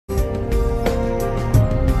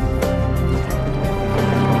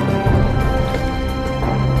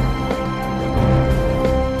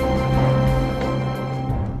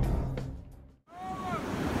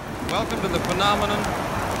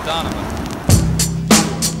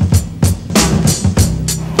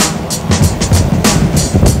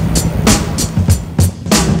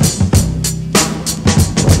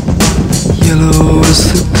Yellow is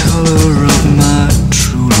the color of my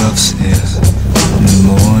true love's hair. In the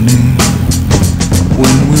morning,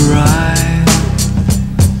 when we ride.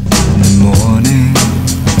 In the morning,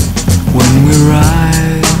 when we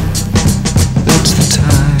ride. That's the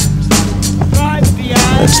time.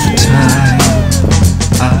 That's the time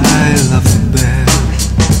I love the best.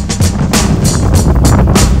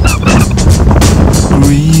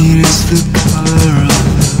 Green is the color of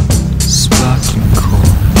the sparkling core.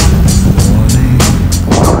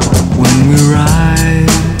 When we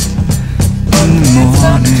ride, in the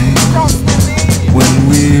morning, when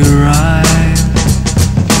we ride,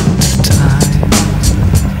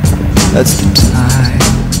 that's the time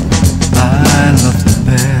I love the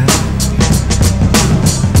best.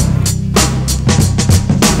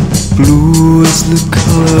 Blue is the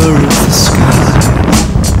color of the sky.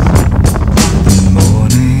 In the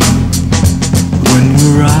morning, when we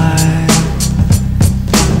ride,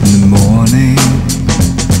 in the morning,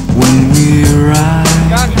 when we ride,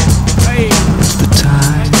 it's the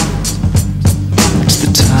time, it's the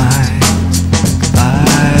time I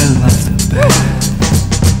love the best.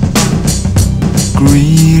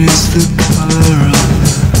 Green is the color of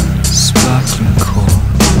the sparkling core.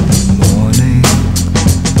 In the morning,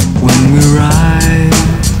 when we ride,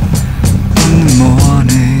 in the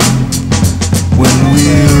morning, when we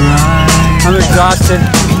ride, I'm exhausted.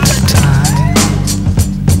 it's the time,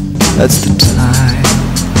 that's the time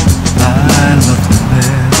I love the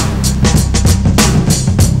best.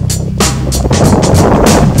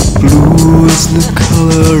 Blue is the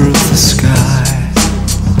color of the sky.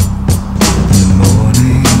 In the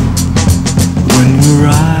morning, when we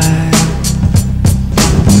ride.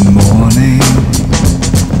 In the morning,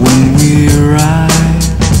 when we ride.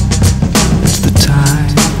 It's the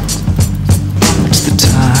time. It's the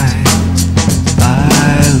time I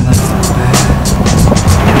love the best.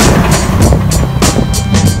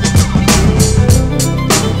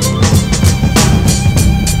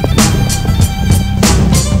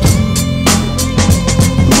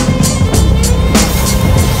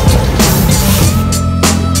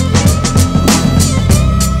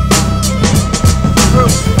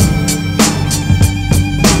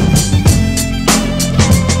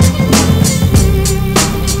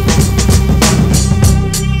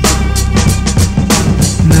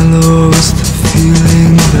 Mellow is the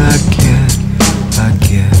feeling that I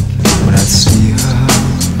get when I see her.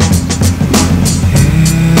 Yeah,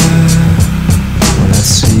 when I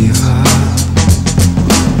see her.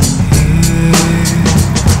 Yeah,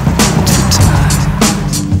 it's the time.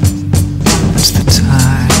 It's the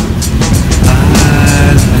time I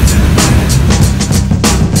love it.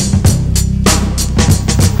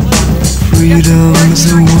 Freedom is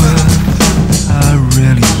a word I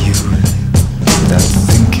rarely use without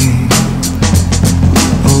thinking.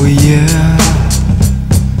 Oh yeah,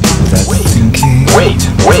 without thinking. Wait.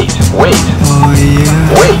 Oh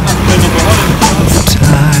yeah. Wait. The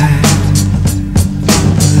time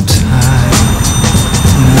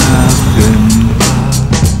I've been loved.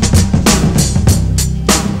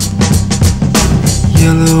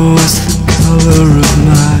 Yellow is the color of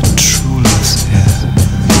my true love's hair.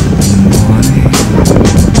 In the morning,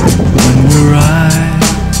 when we ride.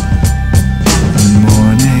 In the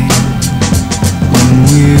morning, when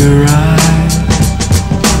we ride.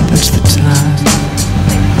 That's the time.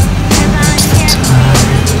 That's the time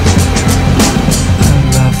I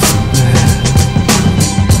love the best.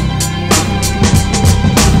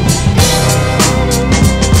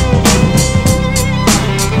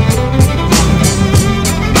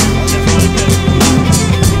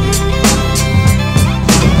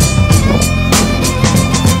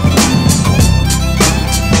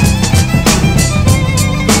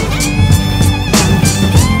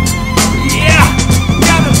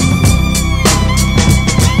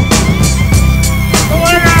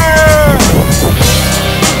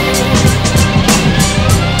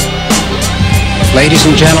 Ladies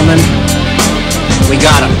and gentlemen, we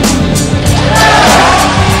got him.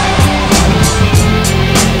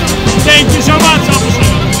 Thank you so much, officer.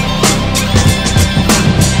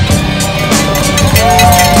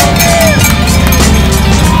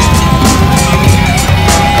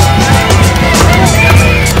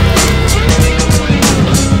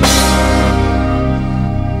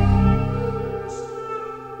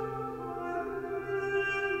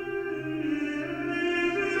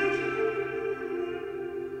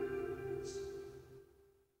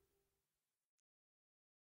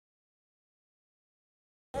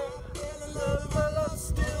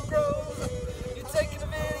 Still grows. You're taking a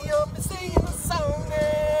video, singing a song,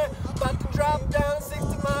 about to drop down.